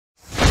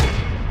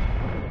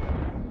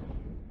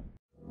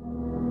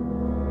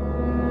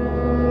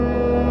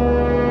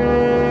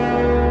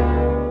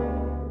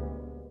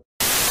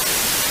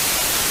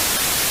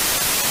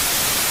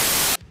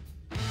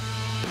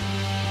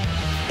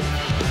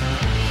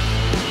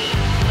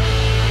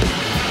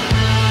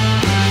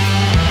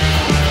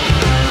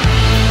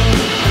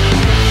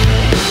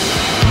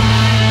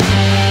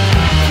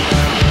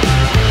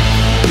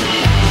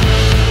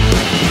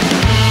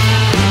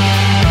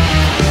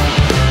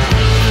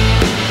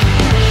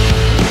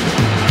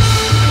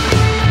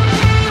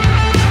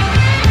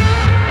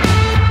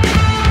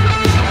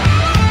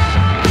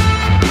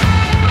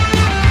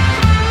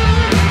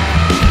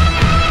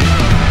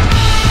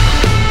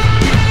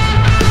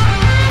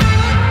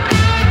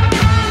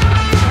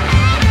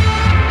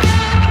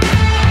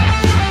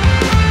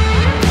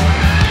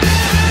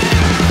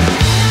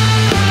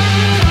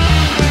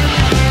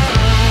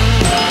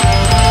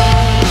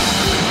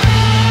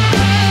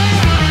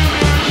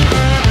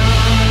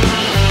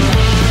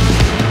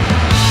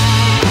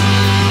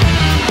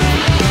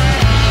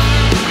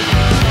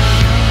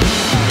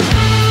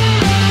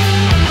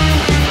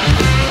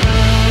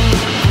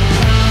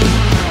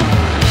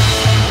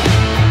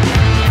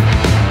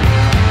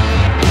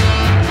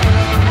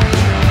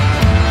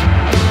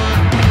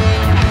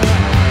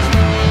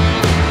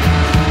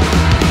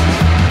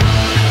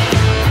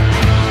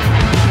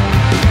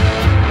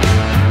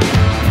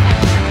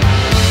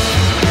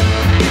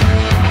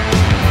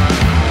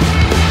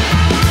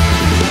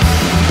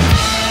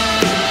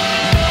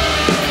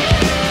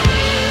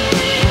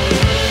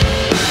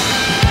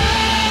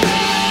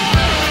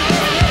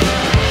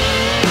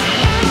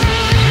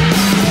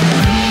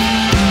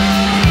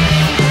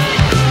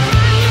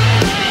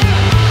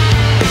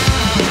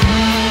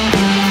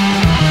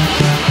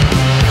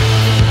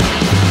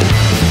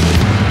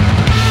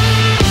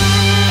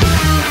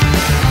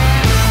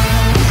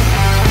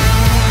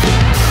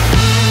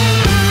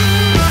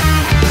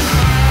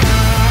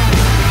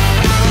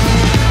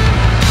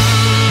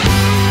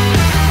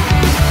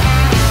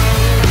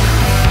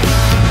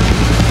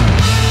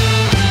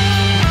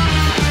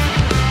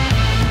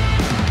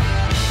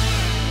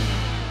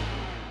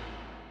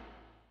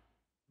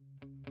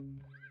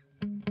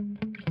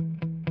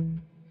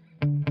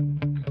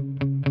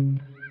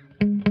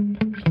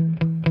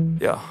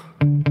Yeah.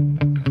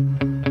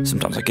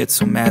 Sometimes I get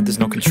so mad, there's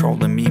no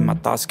controlling me. My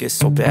thoughts get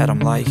so bad, I'm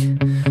like,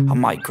 I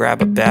might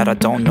grab a bat, I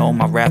don't know.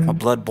 My wrath, my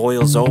blood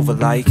boils over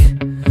like,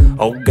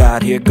 oh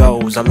God, here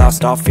goes. I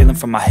lost all feeling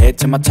from my head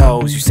to my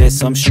toes. You said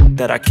some shit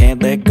that I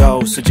can't let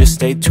go, so just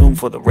stay tuned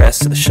for the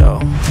rest of the show.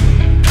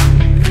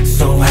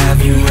 So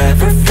have you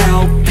ever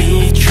felt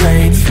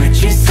betrayed?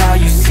 Switches how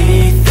you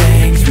see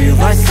things,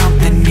 realize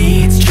something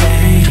needs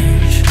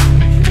change.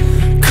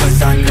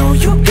 Cause I know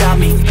you got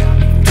me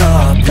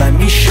up, let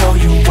me show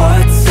you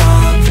what's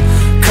up.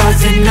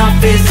 Cause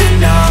enough is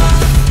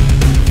enough.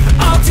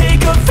 I'll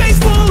take a face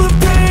full of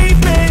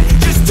pavement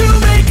just to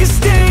make a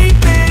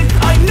statement.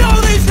 I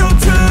know there's no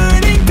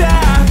turning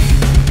back.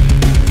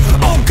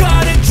 Oh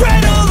God,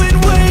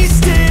 adrenaline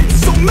wasted,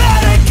 so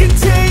mad I can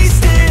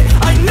taste it.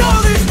 I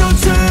know there's no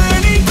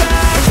turning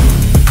back.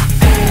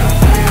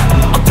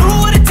 I'll do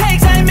what it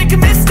takes, I ain't making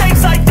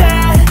mistakes like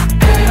that.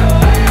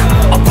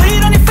 I'll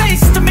bleed on your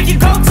face to make you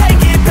go take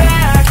it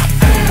back.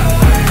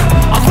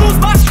 I'll lose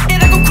my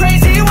shit, I go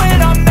crazy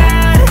when I'm mad.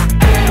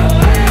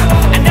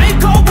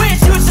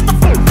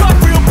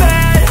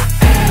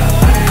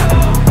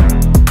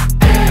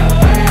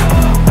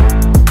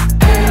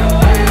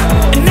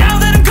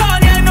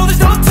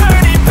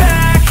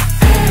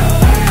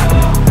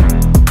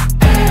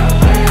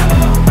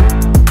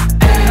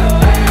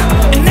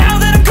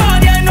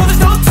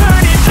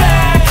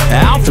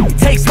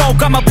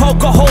 I'ma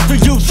poke a hole through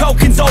you,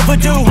 choking's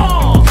overdue.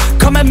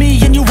 Come at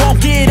me and you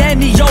won't get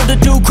any older,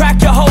 dude.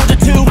 Crack your holder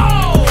too.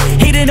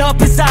 Heating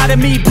up inside of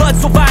me, blood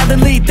so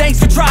violently. Thanks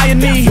for trying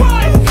me.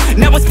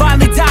 Now it's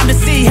finally time to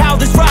see how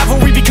this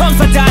rivalry becomes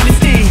my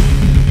dynasty.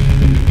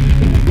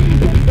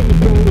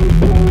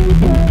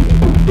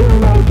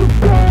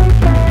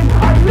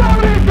 I know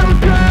there's no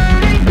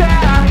turning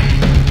back.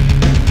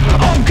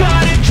 Oh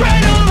God,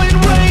 adrenaline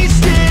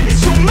wasted,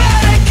 so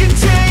mad I can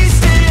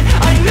taste it.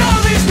 I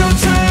know there's no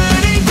turning.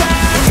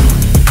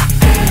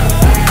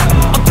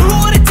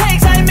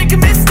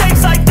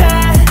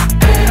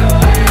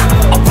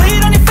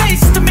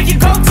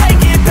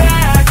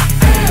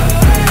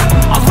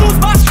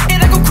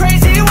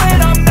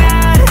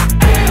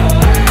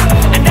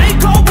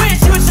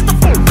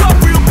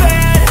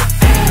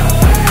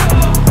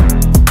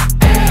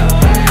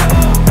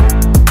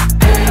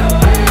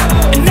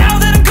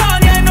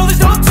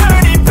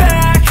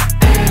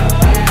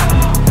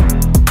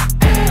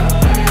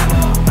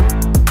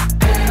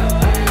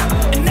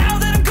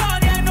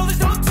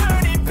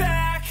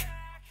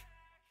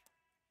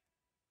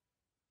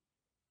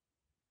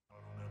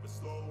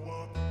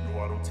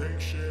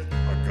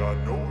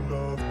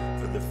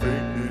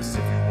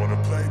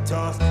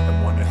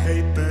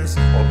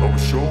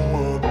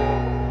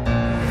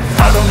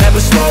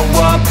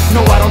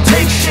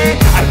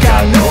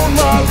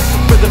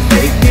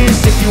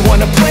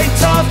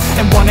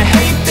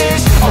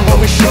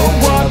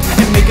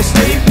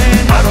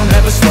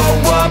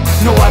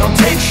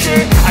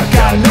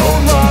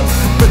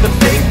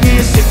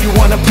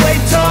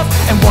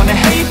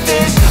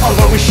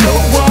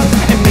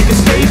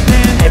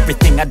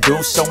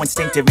 So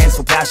instinctive and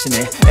so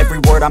passionate. Every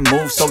word I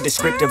move so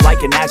descriptive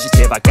like an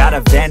adjective. I got a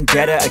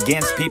vendetta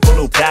against people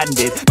who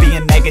patented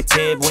being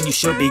negative when you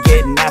should be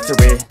getting after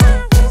it.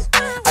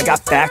 I got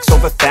facts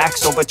over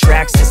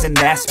tracks, this and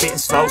that. Spitting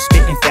slow,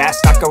 spitting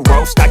fast, I could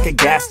roast, I could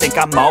gas. Think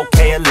I'm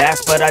okay at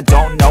last, but I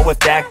don't know if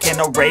that can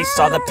erase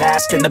all the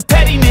past. And the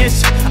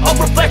pettiness, a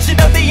reflection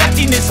of the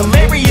emptiness.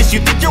 Hilarious, you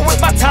think you're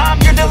worth my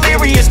time, you're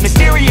delirious.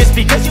 Mysterious,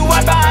 because you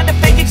hide behind a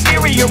fake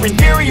exterior.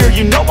 Inferior,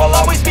 you know I'll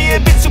always be a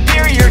bit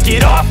superior.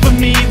 Get off of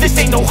me, this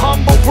ain't no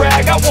humble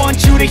brag. I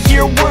want you to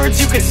hear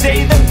words, you can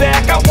say them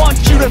back. I want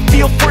you to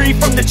feel free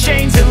from the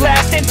chains at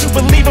last, and to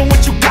believe in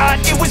what you got,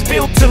 it was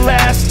built to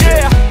last,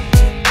 yeah.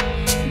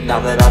 Now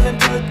that I've been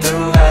put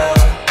through hell,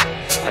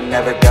 I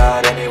never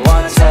got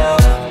anyone's help.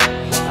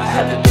 I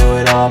had to do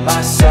it all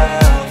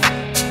myself.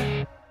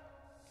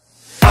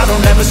 I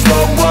don't ever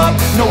slow up,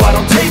 no I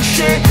don't take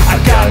shit. I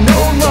got no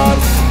love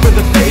for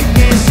the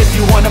fakeness. If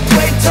you wanna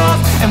play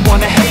tough and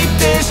wanna hate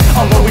this,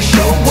 I'll always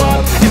show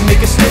up and make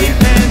a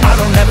statement. I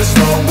don't ever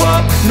slow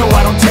up, no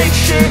I don't take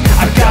shit.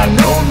 I got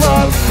no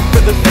love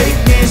for the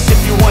fakeness. If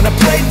you wanna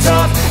play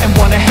tough and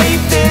wanna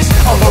hate this,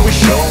 I'll always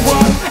show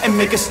up and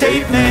make a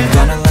statement.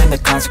 Gonna learn the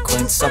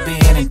consequence of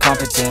being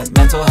incompetent.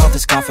 Mental health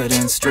is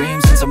confidence,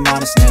 dreams and some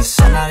honestness.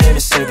 I'm not here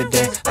to save the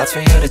day, that's for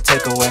you to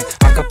take away.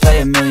 I could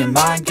play a million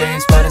mind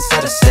games, but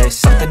instead I say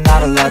something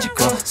not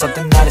illogical,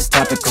 something that is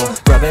topical.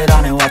 Rub it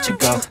on and watch it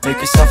go, make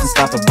yourself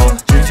unstoppable.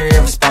 Dreams are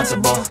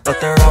irresponsible, but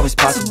they're always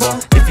possible.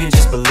 If you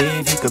just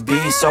believe, you could be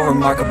so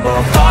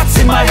remarkable. Thoughts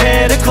in my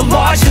head, a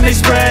collage and they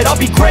spread. I'll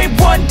be great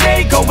one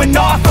day, going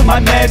off of my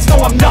meds.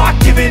 No, I'm not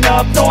giving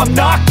up, no, I'm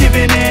not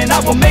giving in. I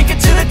will make it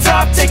to the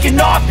top, taking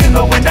off in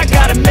the wind. I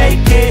gotta make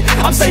it,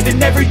 I'm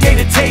saving every day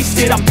to taste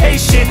it. I'm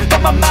patient,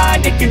 but my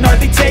mind, it can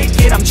hardly take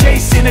it. I'm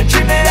chasing a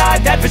dream that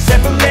I've had for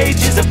several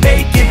ages. A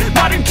vacant,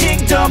 modern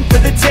kingdom for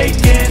the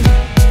taking.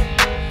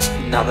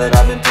 Now that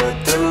I've been put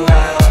through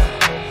hell,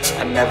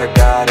 I never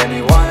got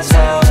anyone's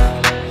help.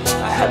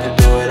 I had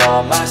to do it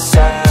all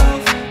myself.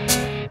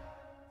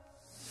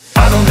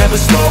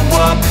 never slow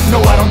up,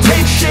 no I don't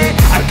take shit.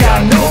 I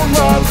got no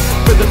love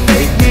for the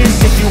fakeness.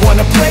 If you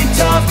wanna play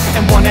tough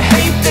and wanna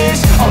hate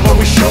this, I'll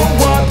always show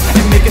up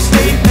and make a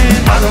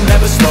statement. I don't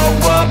ever slow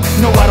up,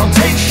 no I don't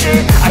take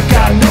shit. I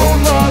got no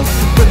love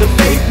for the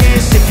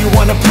fakeness. If you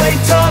wanna play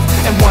tough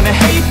and wanna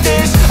hate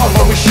this, I'll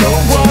always show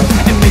up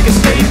and make a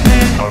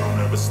statement. I don't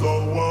ever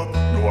slow up,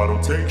 no I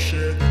don't take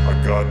shit. I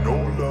got no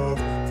love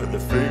for the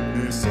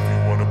fakeness. If you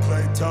wanna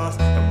play tough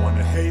and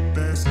wanna hate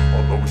this,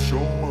 I'll always show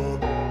up